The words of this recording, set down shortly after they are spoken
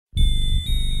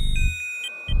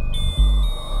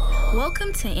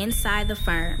Welcome to Inside the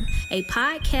Firm, a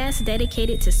podcast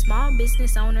dedicated to small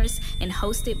business owners and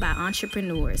hosted by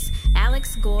entrepreneurs,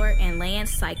 Alex Gore and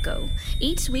Lance Psycho.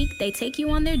 Each week, they take you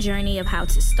on their journey of how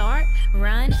to start,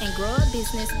 run, and grow a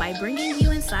business by bringing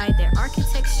you inside their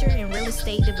architecture and real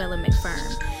estate development firm.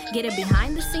 Get a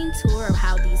behind-the-scenes tour of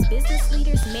how these business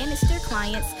leaders manage their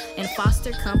clients and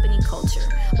foster company culture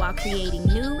while creating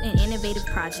new and innovative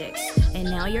projects. And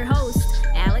now your hosts,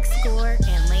 Alex Gore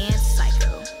and Lance Psycho.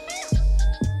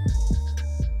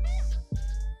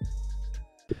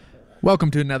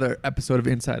 Welcome to another episode of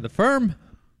Inside the Firm.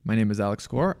 My name is Alex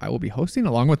Gore. I will be hosting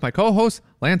along with my co-host,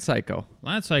 Lance Psycho.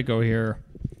 Lance Psycho here.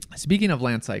 Speaking of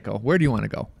Lance Psycho, where do you want to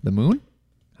go? The moon?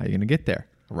 How are you going to get there?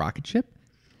 A rocket ship?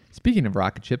 Speaking of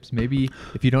rocket ships, maybe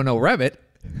if you don't know Revit,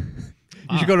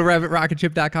 you should go to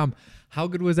RevitRocketShip.com. How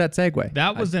good was that segue?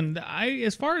 That was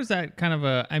as far as that kind of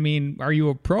are you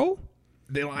a pro?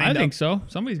 I think so.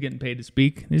 Somebody's getting paid to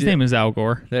speak. His name is Al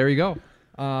Gore. There you go.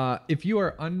 If you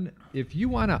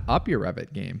want to up your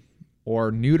Revit game,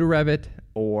 or new to Revit,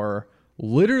 or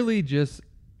literally just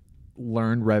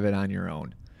learn Revit on your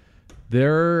own,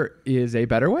 there is a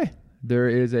better way. There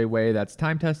is a way that's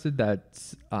time tested,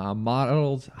 that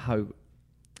models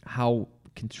how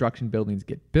construction buildings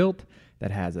get built, that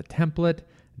has a template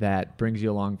that brings you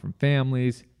along from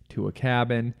families to a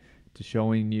cabin to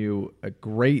showing you a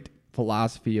great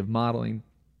philosophy of modeling.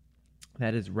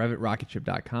 That is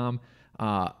RevitRocketShip.com.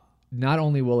 Not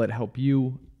only will it help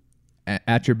you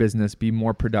at your business be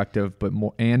more productive, but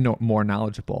more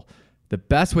knowledgeable. The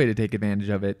best way to take advantage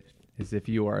of it is if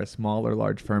you are a small or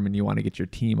large firm and you want to get your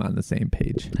team on the same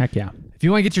page. Heck yeah. If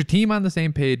you want to get your team on the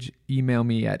same page, email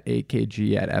me at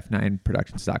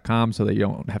akg@f9productions.com so that you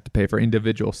don't have to pay for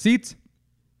individual seats.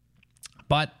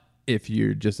 But if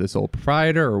you're just a sole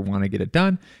proprietor or want to get it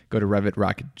done, go to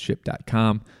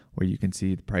RevitRocketShip.com where you can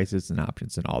see the prices and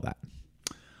options and all that.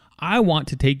 I want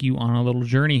to take you on a little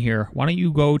journey here. Why don't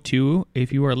you go to,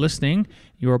 if you are listening,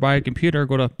 you are by a computer,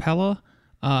 go to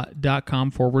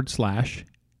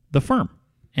Pella.com/the firm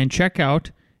and check out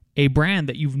a brand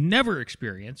that you've never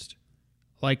experienced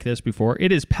like this before.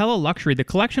 It is Pella Luxury. The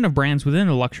collection of brands within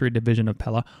the luxury division of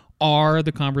Pella are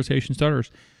the conversation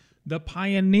starters, the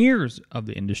pioneers of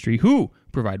the industry who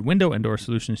provide window and door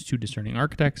solutions to discerning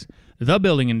architects, the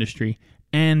building industry,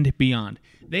 and beyond.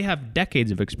 They have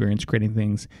decades of experience creating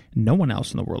things no one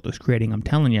else in the world is creating. I'm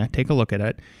telling you, take a look at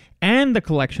it. And the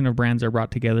collection of brands are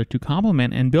brought together to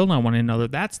complement and build on one another.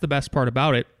 That's the best part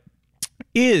about it,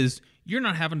 is you're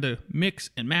not having to mix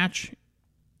and match.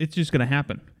 It's just going to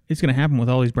happen. It's going to happen with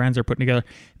all these brands they're putting together.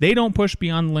 They don't push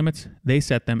beyond the limits. They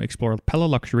set them. Explore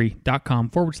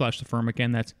PellaLuxury.com/the firm.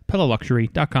 Again, that's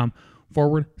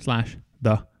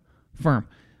PellaLuxury.com/the firm.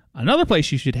 Another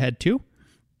place you should head to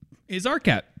is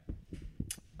ARCAT.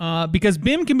 Because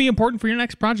BIM can be important for your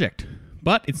next project,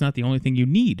 but it's not the only thing you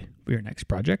need for your next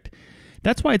project.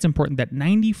 That's why it's important that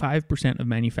 95% of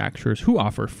manufacturers who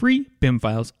offer free BIM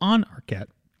files on ARCAT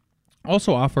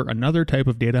also offer another type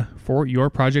of data for your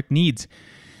project needs.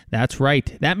 That's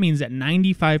right. That means that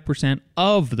 95%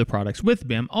 of the products with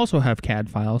BIM also have CAD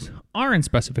files, are in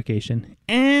specification,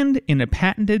 and in a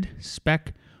patented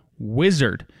spec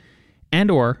wizard, and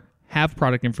or have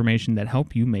product information that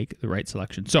help you make the right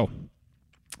selection. So,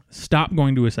 stop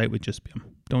going to a site with just BIM.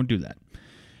 Don't do that.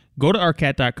 Go to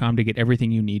arcat.com to get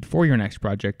everything you need for your next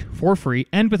project for free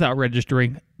and without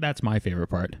registering. That's my favorite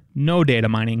part. No data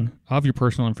mining of your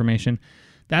personal information.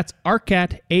 That's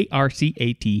arcat,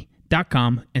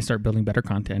 ARCAT.com, and start building better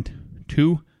content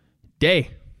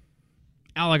today.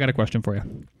 Al, I got a question for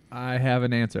you. I have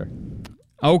an answer.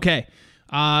 Okay.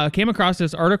 Came across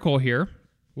this article here.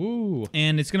 Ooh.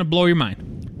 And it's going to blow your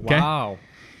mind. Okay? Wow.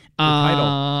 The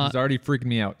title is already freaking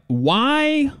me out.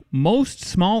 Why most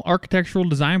small architectural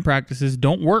design practices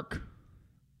don't work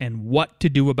and what to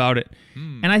do about it.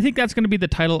 And I think that's going to be the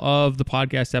title of the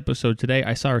podcast episode today.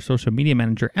 I saw our social media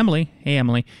manager, Emily. Hey,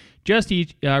 Emily. Just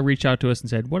reached out to us and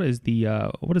said, what is the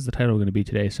title going to be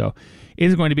today? So it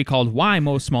is going to be called Why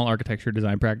Most Small Architecture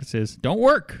Design Practices Don't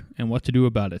Work and What to Do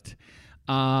About It.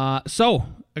 So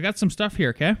I got some stuff here,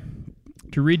 okay,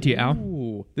 to read to you, Al.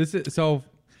 Ooh, this is so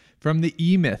from the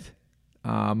E-Myth,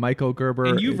 Michael Gerber.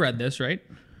 And you've read this, right?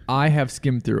 I have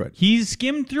skimmed through it. He's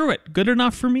skimmed through it. Good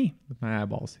enough for me. With my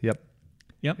eyeballs. Yep.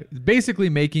 Basically,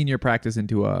 making your practice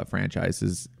into a franchise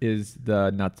is the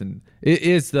nuts and it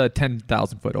is the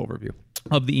 10,000 foot overview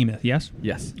of the E-Myth. Yes.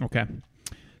 Yes. Okay.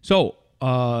 So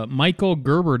Michael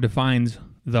Gerber defines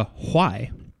the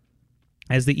why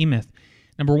as the E-Myth.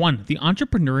 Number one, the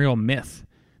entrepreneurial myth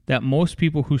that most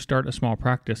people who start a small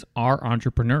practice are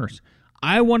entrepreneurs.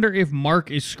 I wonder if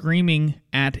Mark is screaming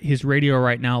at his radio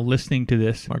right now listening to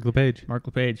this. Mark LePage. Mark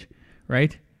LePage,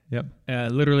 right? Yep.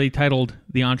 Literally titled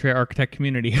The Entre Architect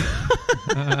Community.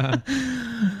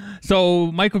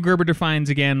 So Michael Gerber defines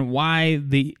again why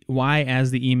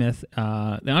as the E-myth,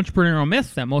 the entrepreneurial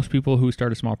myth that most people who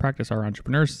start a small practice are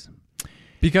entrepreneurs.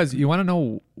 Because you want to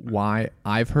know why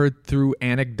I've heard through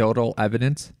anecdotal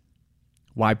evidence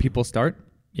why people start?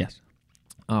 Yes.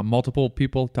 Multiple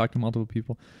people, talk to multiple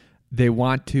people. They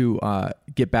want to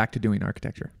get back to doing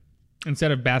architecture.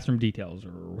 Instead of bathroom details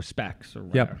or specs or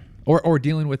whatever. Yep. Or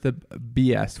dealing with the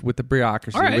BS, with the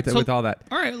bureaucracy, with all that.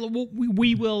 All right, well,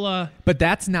 we will... But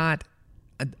that's not,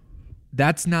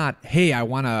 hey, I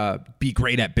want to be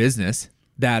great at business.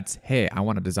 That's, hey, I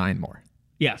want to design more.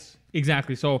 Yes,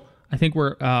 exactly. So I think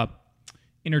we're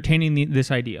entertaining this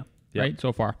idea, right,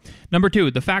 so far. Number 2,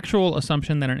 the factual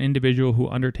assumption that an individual who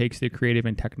undertakes the creative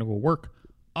and technical work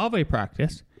of a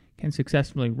practice can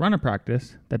successfully run a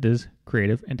practice that does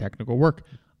creative and technical work.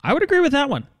 I would agree with that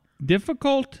one.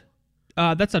 Difficult.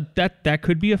 That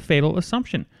could be a fatal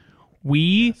assumption.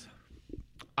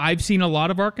 I've seen a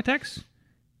lot of architects,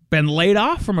 been laid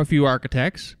off from a few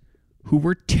architects who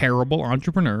were terrible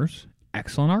entrepreneurs,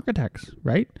 excellent architects,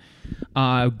 right?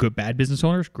 Good, bad business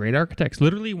owners, great architects,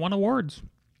 literally won awards.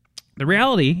 The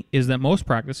reality is that most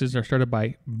practices are started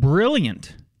by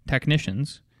brilliant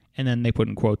technicians, and then they put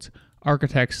in quotes,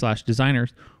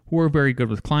 architects/designers who are very good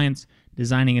with clients,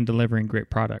 designing and delivering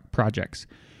great projects.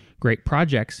 Great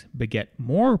projects beget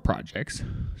more projects,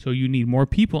 so you need more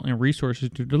people and resources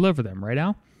to deliver them, right,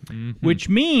 Al? Mm-hmm. Which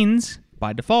means,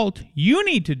 by default, you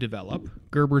need to develop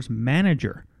Gerber's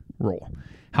manager role.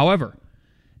 However,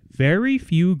 very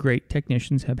few great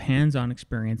technicians have hands-on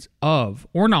experience of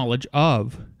or knowledge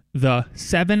of the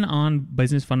 7 on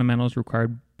business fundamentals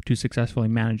required to successfully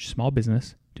manage small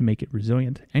business to make it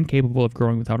resilient and capable of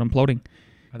growing without imploding.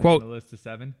 Quote, on the list of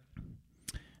 7?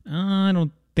 I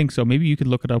don't think so. Maybe you could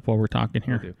look it up while we're talking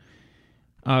here.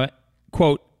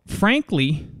 Quote,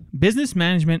 frankly, business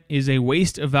management is a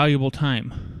waste of valuable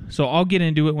time, so I'll get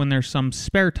into it when there's some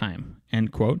spare time,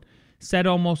 end quote, said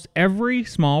almost every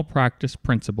small practice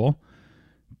principal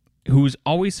who's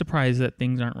always surprised that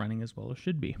things aren't running as well as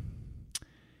should be.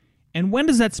 And when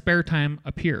does that spare time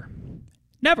appear?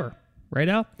 Never. Right,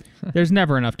 Al? There's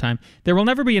never enough time. There will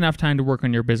never be enough time to work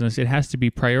on your business. It has to be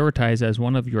prioritized as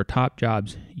one of your top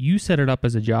jobs. You set it up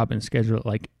as a job and schedule it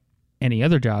like any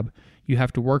other job. You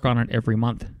have to work on it every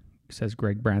month, says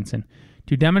Greg Branson.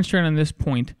 To demonstrate on this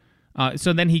point,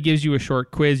 so then he gives you a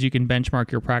short quiz. You can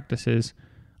benchmark your practices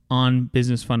on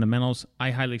business fundamentals.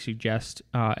 I highly suggest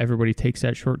everybody takes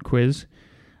that short quiz.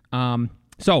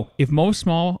 So if most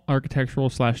small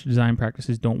architectural/design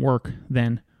practices don't work,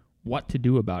 then what to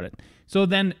do about it? So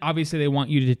then, obviously, they want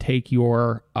you to take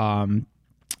your,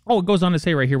 it goes on to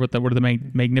say right here what are the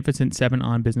magnificent 7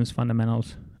 on business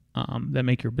fundamentals that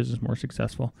make your business more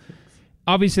successful.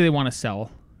 Obviously, they want to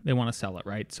sell. They want to sell it,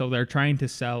 right? So they're trying to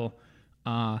sell.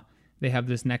 They have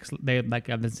this next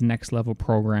level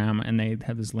program, and they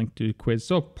have this link to a quiz.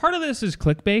 So part of this is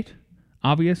clickbait,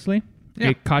 obviously.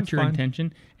 Yeah, it caught your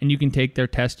attention, and you can take their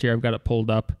test here. I've got it pulled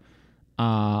up.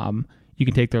 You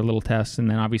can take their little tests, and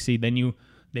then obviously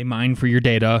they mine for your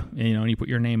data, and you put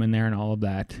your name in there and all of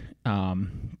that,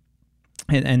 and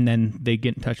then they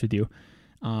get in touch with you.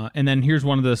 And then here's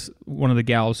one of the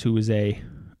gals who is a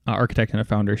architect and a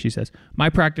founder. She says, "My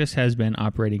practice has been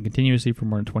operating continuously for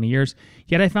more than 20 years,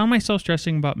 yet I found myself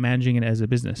stressing about managing it as a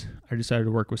business. I decided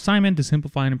to work with Simon to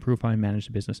simplify and improve how I manage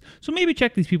the business." So maybe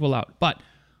check these people out. But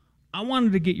I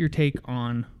wanted to get your take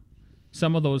on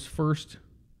some of those first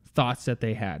thoughts that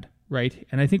they had, right?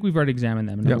 And I think we've already examined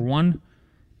them. Number one,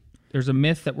 there's a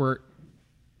myth that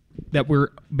we're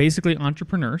basically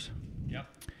entrepreneurs. Yep.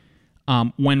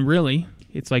 When really,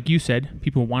 it's like you said,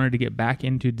 people wanted to get back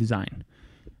into design.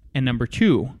 And number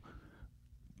 2,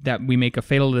 that we make a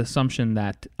fatal assumption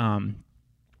that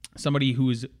somebody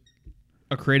who's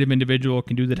a creative individual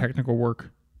can do the technical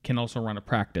work, can also run a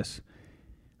practice.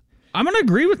 I'm going to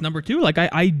agree with number 2. Like,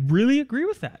 I really agree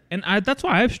with that. And that's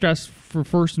why I've stressed for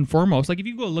first and foremost. Like, if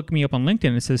you go look me up on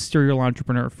LinkedIn, it says serial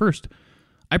entrepreneur first.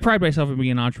 I pride myself in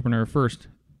being an entrepreneur first,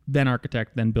 then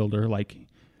architect, then builder. Like,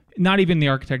 not even the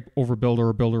architect over builder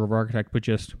or builder over architect, but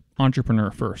just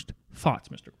entrepreneur first. Thoughts,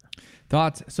 Mr. Gore?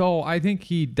 Thoughts? So I think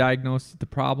he diagnosed the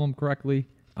problem correctly.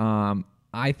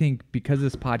 I think because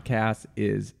this podcast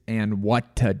is and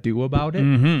what to do about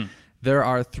it, there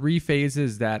are 3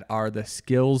 phases that are the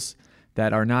skills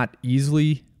that are not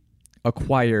easily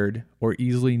acquired or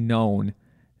easily known.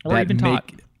 Or even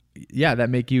taught. That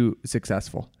make you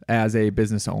successful as a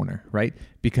business owner, right?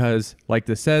 Because like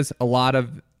this says, a lot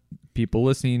of people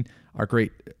listening are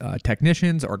great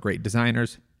technicians or great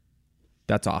designers,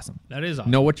 that's awesome. That is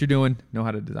awesome. Know what you're doing, know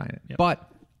how to design it. Yep.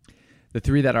 But the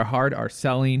 3 that are hard are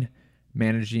selling,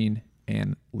 managing,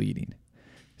 and leading.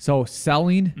 So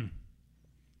selling,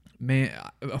 man,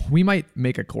 we might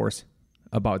make a course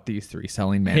about these 3: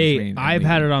 selling, managing. Hey, I've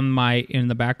had it in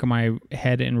the back of my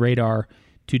head and radar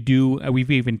to do.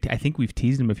 I think we've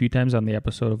teased them a few times on the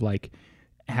episode of like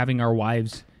having our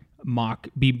wives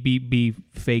be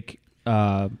fake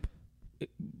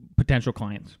potential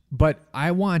clients. But I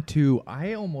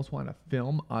almost want to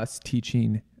film us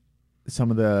teaching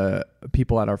some of the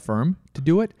people at our firm to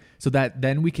do it, so that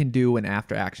then we can do an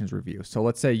after actions review. So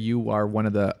let's say you are one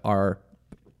of our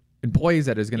employees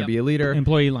that is going to be a leader.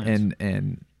 Employee lines.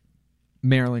 And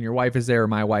Marilyn, your wife, is there, or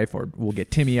my wife, or we'll get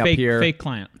Timmy up here. Fake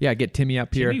client. Yeah, get Timmy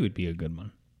up here. Timmy would be a good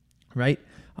one. Right?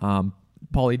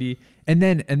 Paulie D. And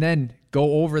then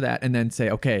go over that and then say,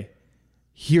 okay,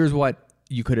 here's what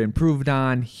you could have improved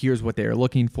on. Here's what they are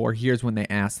looking for. Here's when they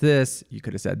asked this. You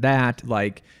could have said that.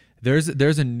 Like, there's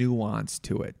a nuance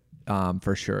to it,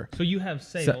 for sure. So you have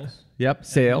sales. Yep, as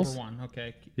sales. Number 1.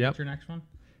 Okay. Yep. What's your next one?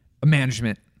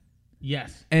 Management.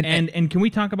 Yes. And And can we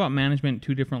talk about management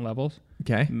 2 different levels?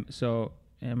 Okay. So,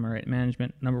 am I right?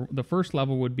 Management. The first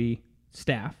level would be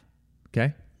staff.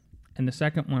 Okay. And the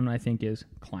second one, I think, is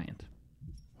client.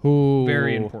 Who?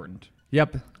 Very important.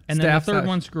 Yep. And then the third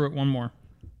one, screw it, one more.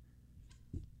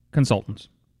 Consultants.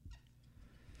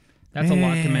 That's a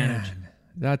lot to manage.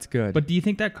 That's good. But do you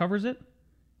think that covers it?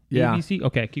 Yeah. ABC?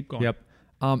 Okay, keep going. Yep.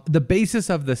 The basis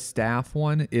of the staff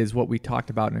one is what we talked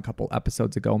about in a couple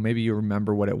episodes ago. Maybe you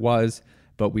remember what it was,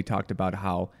 but we talked about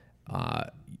how,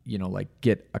 like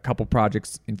get a couple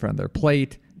projects in front of their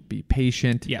plate, be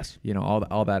patient. Yes.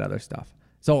 All that other stuff.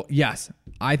 So yes,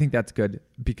 I think that's good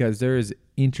because there's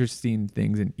interesting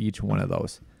things in each one of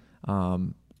those.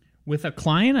 With a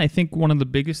client, I think one of the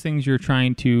biggest things you're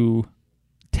trying to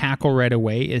tackle right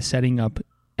away is setting up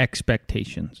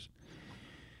expectations.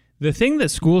 The thing that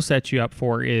school sets you up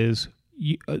for is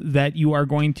that you're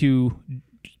going to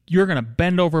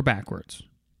bend over backwards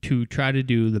to try to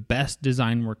do the best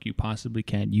design work you possibly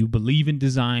can. You believe in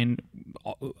design,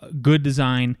 good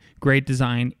design, great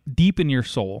design, deep in your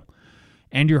soul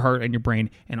and your heart and your brain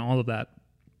and all of that.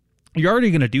 You're already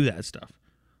going to do that stuff.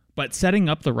 But setting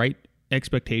up the right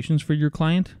expectations for your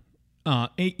client,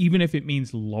 even if it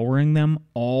means lowering them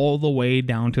all the way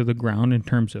down to the ground in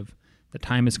terms of the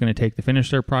time it's going to take to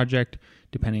finish their project,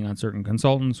 depending on certain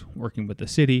consultants, working with the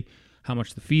city, how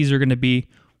much the fees are going to be,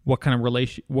 you're going to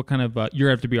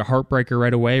have to be a heartbreaker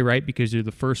right away, right? Because you're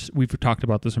the first, we've talked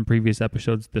about this in previous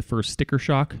episodes, the first sticker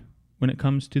shock when it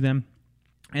comes to them.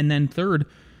 And then third,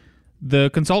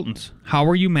 the consultants. How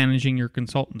are you managing your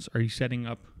consultants? Are you setting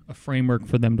up a framework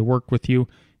for them to work with you?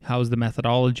 How's the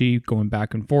methodology going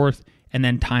back and forth? And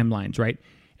then timelines, right?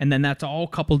 And then that's all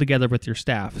coupled together with your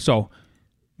staff. So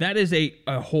that is a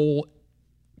whole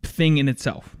thing in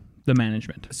itself, the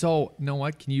management. So, you know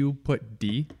what? Can you put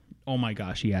D? Oh my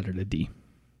gosh, he added a D.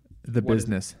 The What is-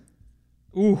 business.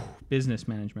 Ooh, business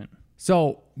management.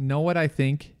 So, know what I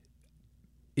think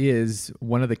is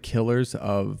one of the killers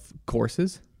of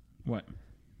courses? What?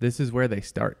 This is where they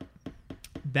start.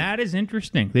 That is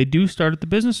interesting. They do start at the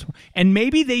business. And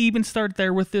maybe they even start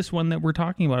there with this one that we're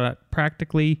talking about at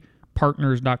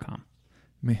practicallypartners.com.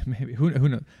 Maybe who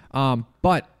knows?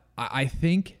 But I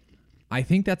think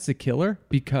that's the killer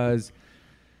because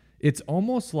it's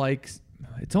almost like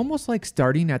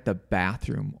starting at the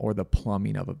bathroom or the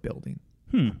plumbing of a building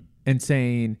and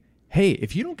saying, "Hey,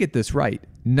 if you don't get this right,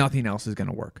 nothing else is going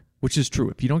to work." Which is true.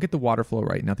 If you don't get the water flow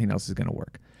right, nothing else is going to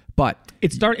work. But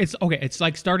It's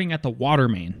like starting at the water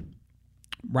main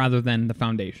rather than the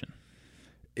foundation.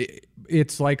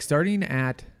 it's like starting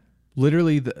at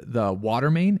literally the water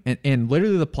main and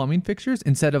literally the plumbing fixtures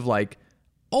instead of like,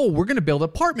 oh, we're going to build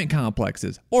apartment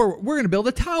complexes or we're going to build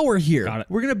a tower here. Got it.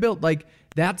 We're going to build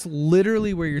that's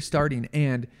literally where you're starting.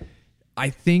 And I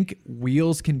think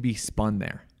wheels can be spun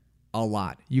there a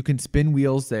lot. You can spin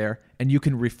wheels there and you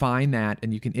can refine that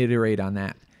and you can iterate on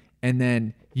that. And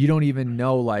then you don't even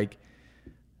know,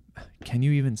 can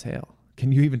you even sail?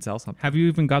 Can you even sell something? Have you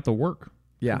even got the work?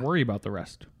 Yeah. To worry about the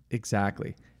rest.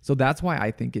 Exactly. So that's why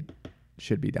I think it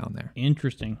should be down there.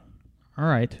 Interesting. All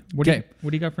right. What do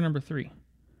you got for number 3?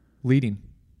 Leading.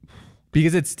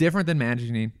 Because it's different than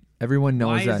managing. Everyone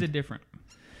knows Why that. is it different?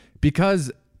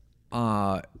 Because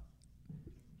Good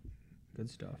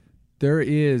stuff. there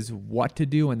is what to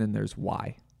do and then there's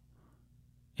why.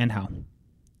 And how?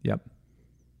 Yep.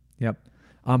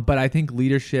 But I think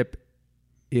leadership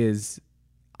is,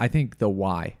 the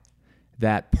why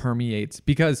that permeates.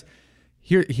 Because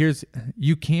here's,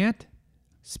 you can't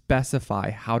specify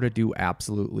how to do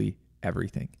absolutely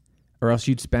everything, or else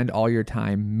you'd spend all your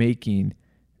time making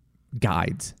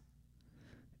guides,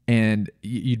 and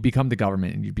you'd become the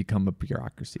government and you'd become a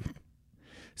bureaucracy.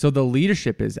 So the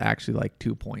leadership is actually like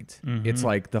 2 points. It's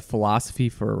like the philosophy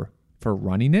for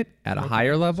running it at a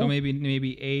higher level. So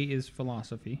maybe A is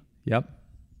philosophy. Yep.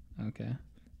 Okay.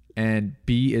 And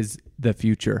B is the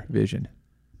future vision.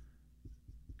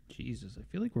 Jesus, I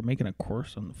feel like we're making a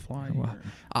course on the fly here.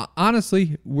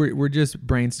 Honestly, we're just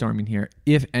brainstorming here.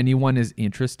 If anyone is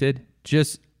interested,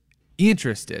 just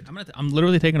interested, I'm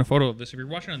literally taking a photo of this. If you're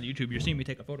watching on the YouTube, you're seeing me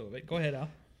take a photo of it. Go ahead, Al.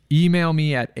 email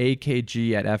me at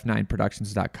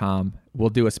akg@f9productions.com. We'll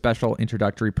do a special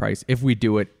introductory price if we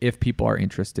do it, if people are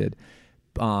interested.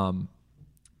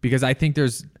 Because I think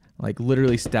there's like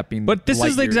literally stepping. But this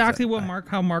light is years exactly at-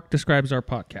 how Mark describes our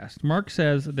podcast. Mark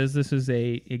says this is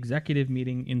a executive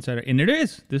meeting insider, and it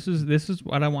is. This is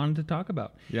what I wanted to talk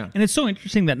about. Yeah. And it's so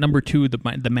interesting that number 2,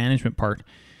 the management part,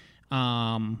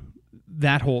 that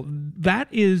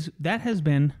has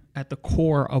been at the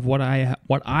core of what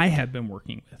I have been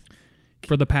working with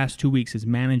for the past 2 weeks is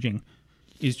managing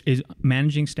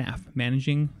staff,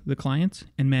 managing the clients,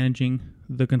 and managing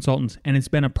the consultants. And it's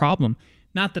been a problem.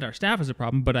 Not that our staff is a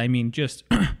problem, but I mean just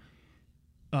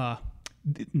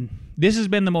this has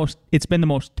been it's been the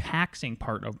most taxing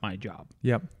part of my job.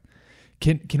 Yep.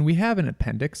 Can we have an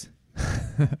appendix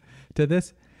to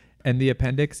this? And the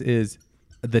appendix is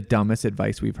the dumbest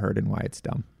advice we've heard and why it's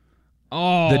dumb.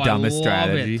 Oh, The dumbest I love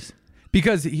strategies. it.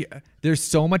 Because there's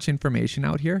so much information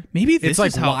out here. Maybe this it's like,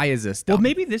 is how, why is this dumb? Well,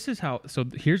 maybe this is how. So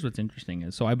here's what's interesting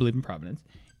is, so I believe in providence,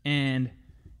 and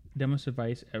dumbest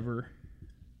advice ever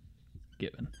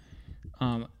given.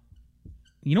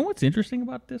 You know what's interesting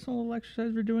about this little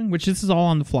exercise we're doing? Which this is all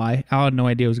on the fly. I had no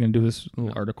idea I was going to do this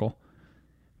little article.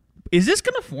 Is this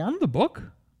going to form the book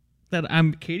that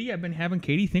I've been having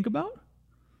Katie think about?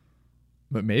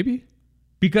 But maybe.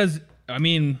 Because, I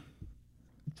mean,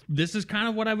 this is kind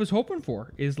of what I was hoping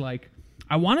for, is like,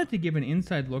 I wanted to give an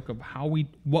inside look of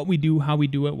what we do, how we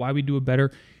do it, why we do it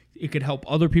better. It could help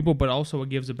other people, but also it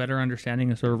gives a better understanding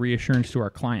and sort of reassurance to our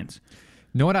clients.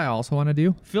 You know what I also want to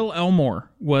do? Phil Elmore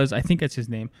was, I think that's his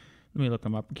name. Let me look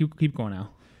him up. Keep going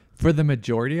now. For the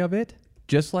majority of it,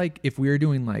 just like if we were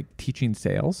doing like teaching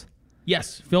sales.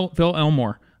 Yes, Phil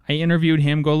Elmore. I interviewed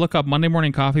him. Go look up Monday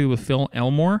Morning Coffee with Phil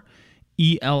Elmore,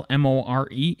 Elmore,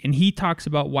 and he talks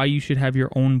about why you should have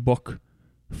your own book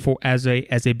for as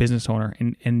a business owner.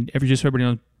 And just so everybody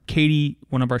knows, Katie,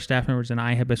 one of our staff members, and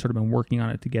I have been working on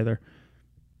it together.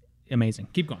 Amazing.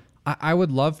 Keep going. I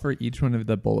would love for each one of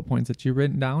the bullet points that you've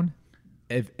written down,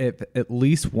 if at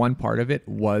least one part of it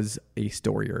was a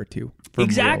story or two.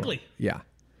 Exactly. Yeah.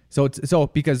 So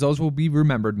because those will be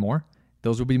remembered more.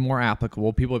 Those will be more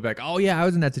applicable. People will be like, oh, yeah, I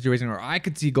was in that situation, or I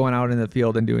could see going out in the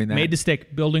field and doing that. Made to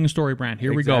stick, building a story brand.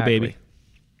 Here we go, Exactly. baby.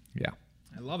 Yeah.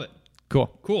 I love it.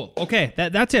 Cool. Okay,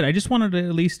 that's it. I just wanted to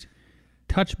at least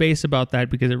touch base about that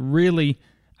because it really,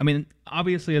 I mean,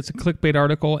 obviously it's a clickbait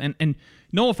article, and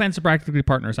no offense to Practically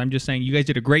Partners. I'm just saying you guys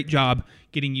did a great job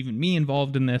getting even me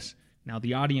involved in this, now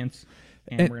the audience,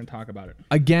 and we're going to talk about it.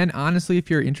 Again, honestly, if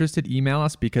you're interested, email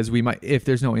us because we might, if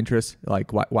there's no interest,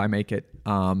 like why make it?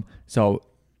 So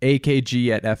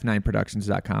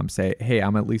akg@f9productions.com, say, hey,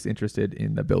 I'm at least interested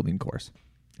in the building course,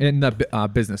 in the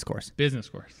business course. Business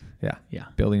course. Yeah. Yeah.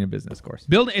 Building a business course.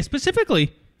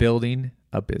 Specifically, Building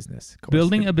a business course.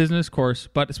 building a business course,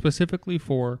 but specifically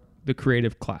for the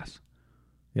creative class.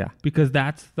 Yeah. Because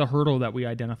that's the hurdle that we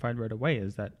identified right away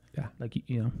is that, Yeah. like,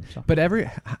 you know. So. But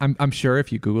I'm sure if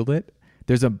you Googled it,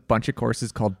 there's a bunch of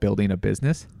courses called Building a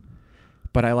Business,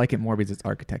 but I like it more because it's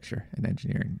architecture and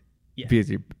engineering. Yeah. Because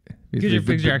you're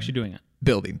actually doing it.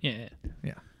 building. Yeah.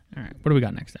 Yeah. All right. What do we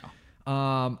got next,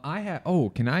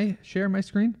 Al? Can I share my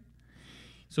screen?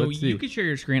 So Let's see. you could share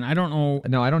your screen. I don't know.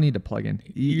 No, I don't need to plug in.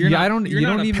 You're not a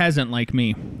even, peasant like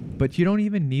me. but you don't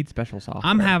even need special software.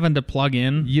 I'm having to plug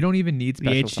in You don't even need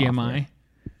the special HDMI. software.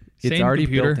 It's Same already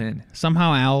computer. built in.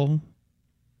 Somehow, Al,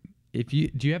 Do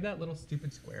you have that little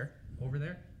stupid square over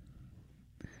there?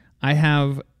 I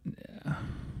have.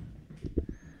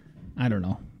 I don't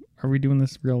know. Are we doing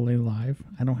this really live?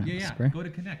 I don't have the square. Go to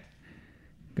connect.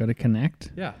 Go to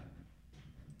connect. Yeah.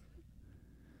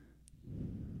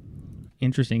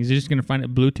 Interesting. Is it just going to find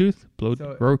it Bluetooth?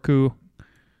 So- Roku?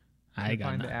 I got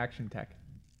Find it. the Action Tech.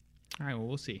 All right. Well,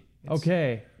 we'll see.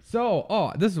 Okay.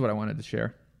 So, this is what I wanted to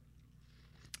share.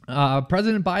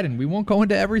 President Biden, we won't go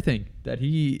into everything that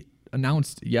he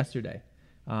announced yesterday,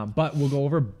 but we'll go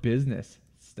over business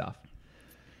stuff.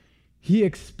 He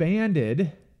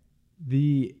expanded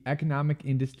the Economic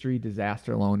Industry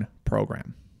Disaster Loan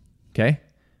Program. Okay.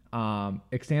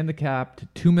 extend the cap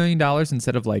to $2 million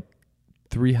instead of like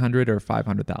 300 or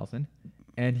 500,000.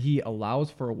 And he allows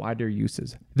for wider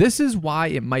uses. This is why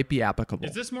it might be applicable.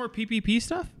 Is this more PPP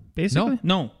stuff, basically?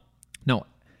 No. No.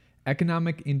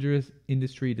 Economic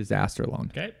industry disaster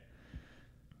loan. Okay.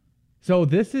 So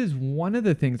this is one of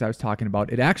the things I was talking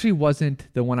about. It actually wasn't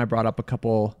the one I brought up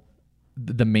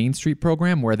the Main Street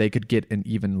program where they could get an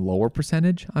even lower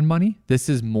percentage on money. This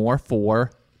is more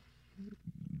for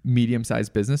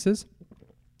medium-sized businesses.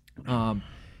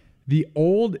 The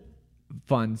old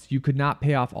funds, you could not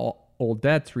pay off all old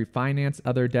debts, refinance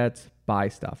other debts, buy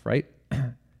stuff, right?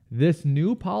 This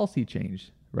new policy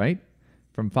change, right,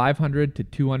 from 500 to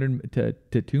 200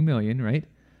 to 2 million, right,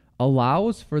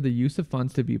 allows for the use of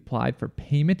funds to be applied for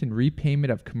payment and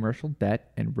repayment of commercial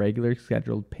debt and regular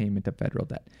scheduled payment of federal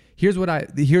debt. Here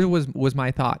was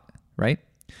my thought, right?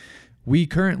 We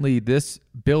currently, this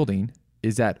building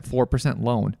is at 4%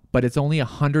 loan, but it's only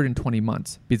 120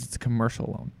 months because it's a commercial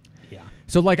loan.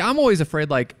 So, like, I'm always afraid,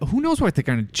 like, who knows what they're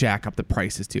going to jack up the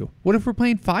prices to? What if we're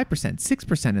paying 5%,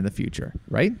 6% in the future,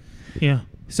 right? Yeah.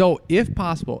 So, if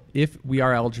possible, if we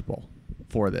are eligible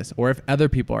for this, or if other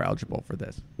people are eligible for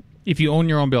this. If you own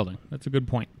your own building. That's a good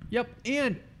point. Yep.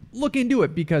 And look into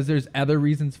it because there's other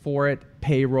reasons for it.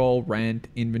 Payroll, rent,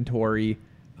 inventory.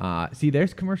 See,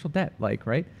 there's commercial debt, like,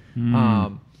 right?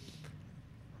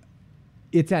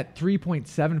 It's at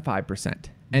 3.75%,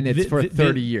 and it's for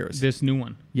 30 years. This new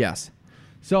one. Yes.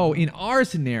 So in our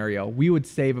scenario, we would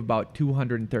save about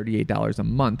 $238 a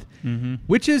month,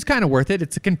 which is kind of worth it.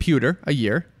 It's a computer a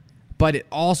year, but it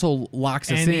also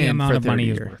locks us in Any amount for of 30 money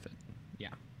years. is worth it. Yeah.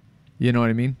 You know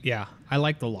what I mean? Yeah. I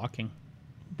like the locking.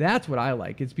 That's what I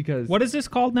like. It's because What is this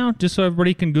called now? Just so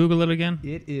everybody can Google it again.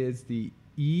 it is the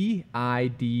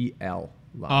EIDL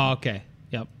loan. Oh, okay.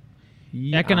 Yep.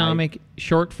 EI Economic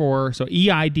short for, so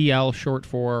EIDL short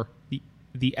for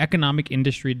the Economic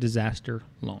Industry Disaster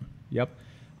Loan. Yep.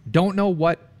 Don't know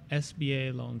what.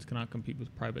 SBA loans cannot compete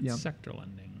with private Yep. sector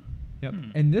lending. Yep.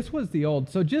 And this was the old.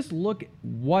 So just look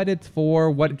what it's for.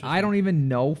 What I don't even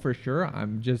know for sure.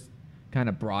 I'm just kind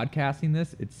of broadcasting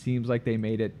this. It seems like they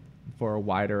made it for a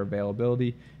wider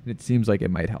availability, and it seems like it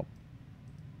might help.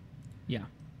 Yeah.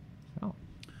 So,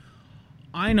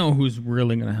 I know who's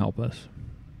really going to help us.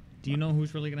 Do you know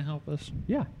who's really going to help us?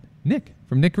 yeah, Nick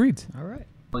from Nick Reads. All right.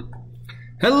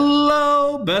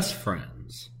 Hello, best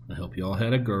friends. I hope you all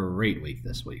had a great week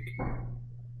this week.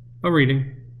 A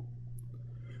reading.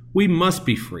 We must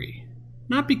be free,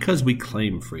 not because we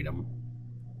claim freedom,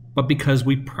 but because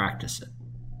we practice it.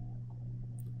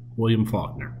 William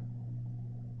Faulkner.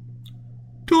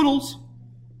 Toodles.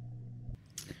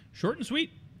 Short and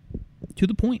sweet. To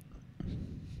the point.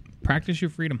 Practice your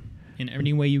freedom in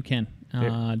any way you can.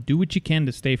 Do what you can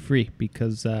to stay free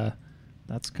because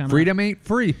that's kind of... Freedom ain't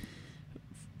free.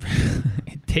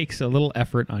 It takes a little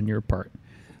effort on your part.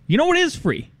 You know what is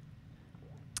free?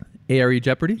 ARE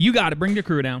Jeopardy. You got it. Bring the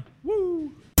crew down.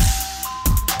 Woo.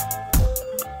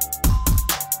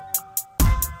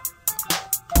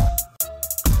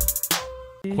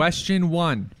 Question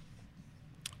 1.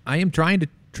 I am trying to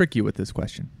trick you with this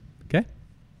question. Okay?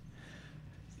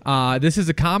 This is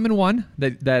a common one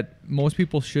that most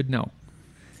people should know.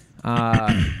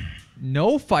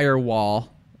 No firewall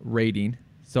rating.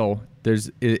 So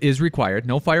is required.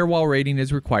 No firewall rating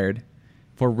is required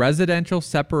for residential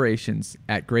separations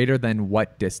at greater than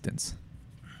what distance?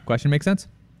 Question make sense?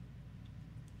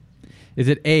 Is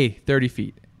it A, 30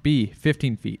 feet, B,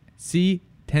 15 feet, C,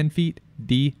 10 feet,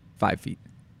 D, 5 feet?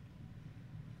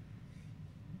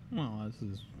 Well, this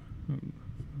is...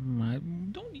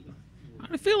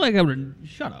 I feel like I would...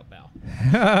 Shut up, Al.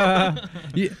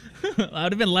 Yeah. I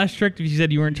would have been less strict if you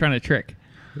said you weren't trying to trick.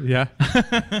 Yeah.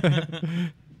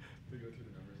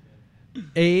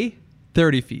 A,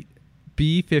 30 feet,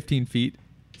 B, 15 feet,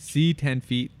 C, 10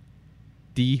 feet,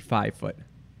 D, 5 foot.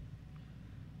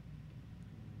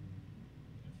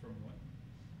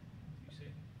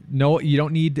 No, you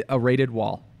don't need a rated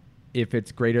wall if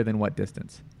it's greater than what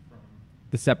distance?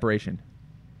 The separation.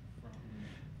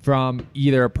 From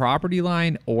either a property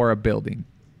line or a building.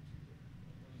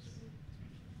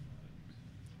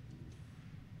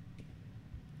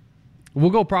 We'll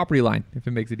go property line if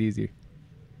it makes it easier.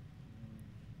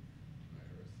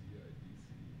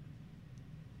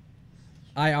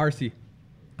 IRC.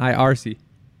 IRC.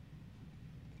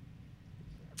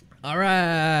 All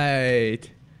right.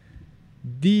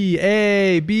 D,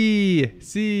 A, B,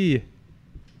 C,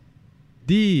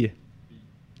 D,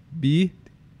 B.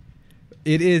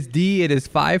 It is D. It is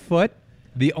 5 foot.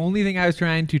 The only thing I was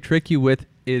trying to trick you with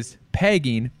is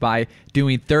pegging by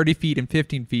doing 30 feet and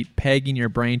 15 feet, pegging your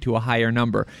brain to a higher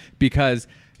number. Because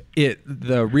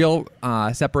the real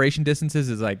separation distances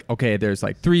is like, okay, there's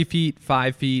like 3 feet,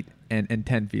 5 feet, and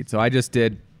 10 feet. So I just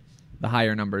did the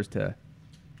higher numbers to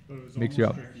mix you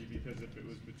up. Tricky because if it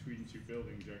was between two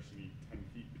buildings, you actually need 10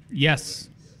 feet between Yes. buildings.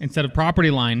 Instead of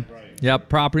property line. Right. Yep,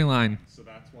 property line. So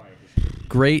that's why it was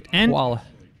Great And- quality.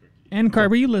 And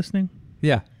Carver, you listening?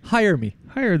 Yeah, hire me.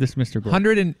 Hire this Mr. Gore.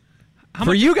 100 and for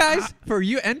much- you guys, for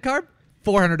you and Carb,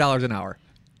 $400 an hour.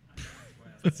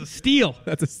 That's a steal.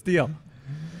 That's a steal.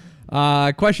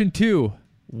 Question 2.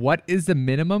 What is the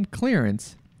minimum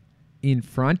clearance in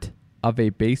front of a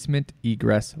basement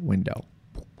egress window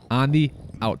on the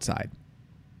outside?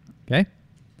 Okay.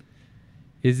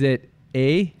 Is it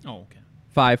A, Oh, okay.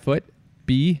 5 foot,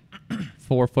 B,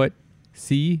 4 foot,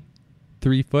 C,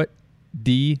 3 foot,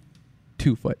 D,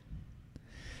 2 foot?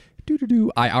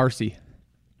 IRC. I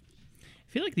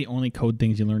feel like the only code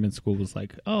things you learned in school was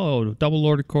like, oh, double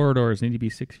ordered corridors need to be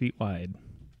 6 feet wide.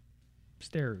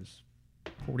 Stairs,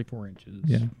 44 inches.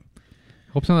 Yeah.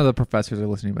 Hope some of the professors are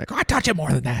listening. Like, I taught you more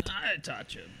than that. I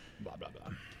touch it. Blah, blah,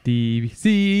 blah. D,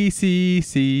 C, C,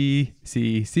 C,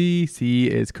 C, C, C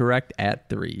is correct at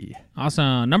 3.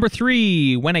 Awesome. Number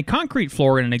 3, when a concrete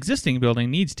floor in an existing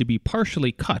building needs to be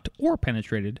partially cut or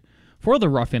penetrated for the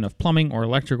rough-in of plumbing or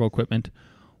electrical equipment,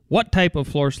 what type of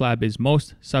floor slab is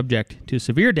most subject to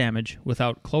severe damage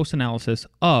without close analysis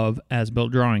of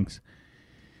as-built drawings?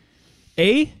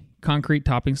 A, concrete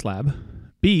topping slab.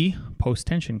 B,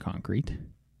 post-tension concrete.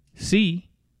 C,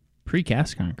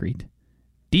 precast concrete.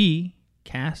 D,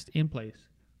 cast-in-place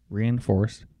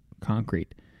reinforced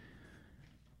concrete.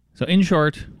 So in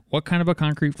short, what kind of a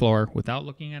concrete floor, without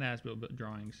looking at as-built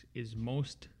drawings, is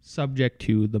most subject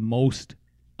to the most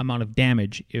amount of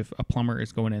damage if a plumber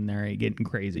is going in there and getting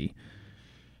crazy?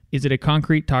 Is it a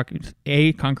concrete topping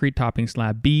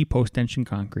slab, B, post-tension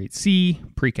concrete, C,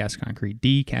 precast concrete,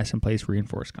 D, cast-in-place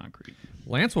reinforced concrete?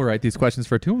 Lance will write these questions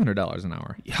for $200 an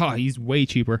hour. Oh, he's way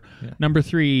cheaper. Yeah. Number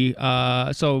 3,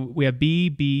 so we have B,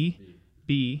 B,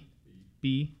 B,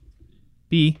 B,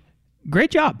 B. Great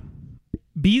job.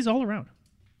 B's all around.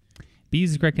 B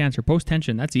is the correct answer.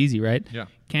 Post-tension, that's easy, right? Yeah.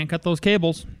 Can't cut those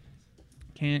cables.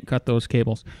 Can't cut those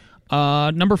cables.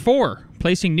 Number 4,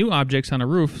 placing new objects on a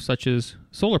roof, such as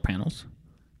solar panels,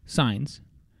 signs.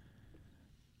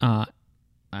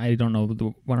 I don't know.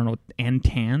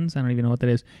 Antans. I don't even know what that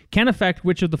is. Can affect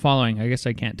which of the following? I guess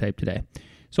I can't type today.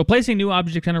 So placing new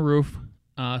objects on a roof,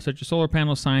 such as solar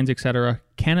panels, signs, etc.,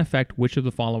 can affect which of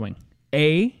the following?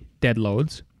 A, dead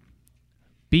loads.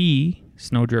 B,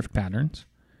 snowdrift patterns.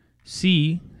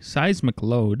 C, seismic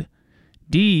load.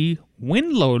 D,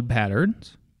 wind load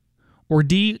patterns. Or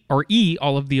D or E,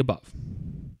 all of the above.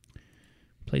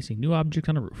 Placing new objects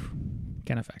on a roof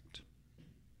can affect.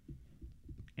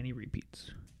 Any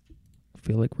repeats? I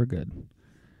feel like we're good.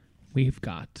 We've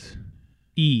got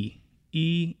E,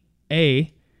 E,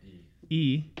 A,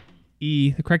 E,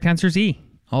 E. The correct answer is E,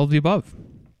 all of the above.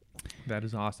 That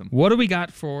is awesome. What do we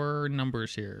got for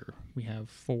numbers here? We have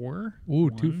 4. Ooh,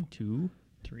 1, 2,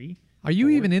 3. Are you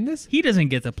even in this? He doesn't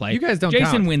get to play. You guys don't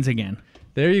Jason count. wins again.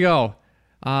 There you go.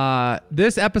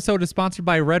 This episode is sponsored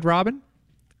by Red Robin.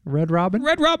 Red Robin?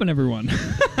 Red Robin, everyone.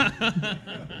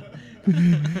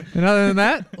 And other than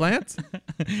that, Lance?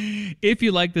 If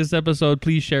you like this episode,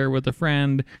 please share with a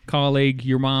friend, colleague,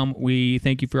 your mom. We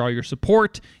thank you for all your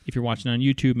support. If you're watching on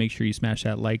YouTube, make sure you smash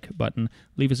that like button,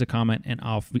 leave us a comment, and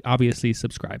obviously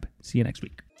subscribe. See you next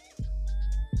week.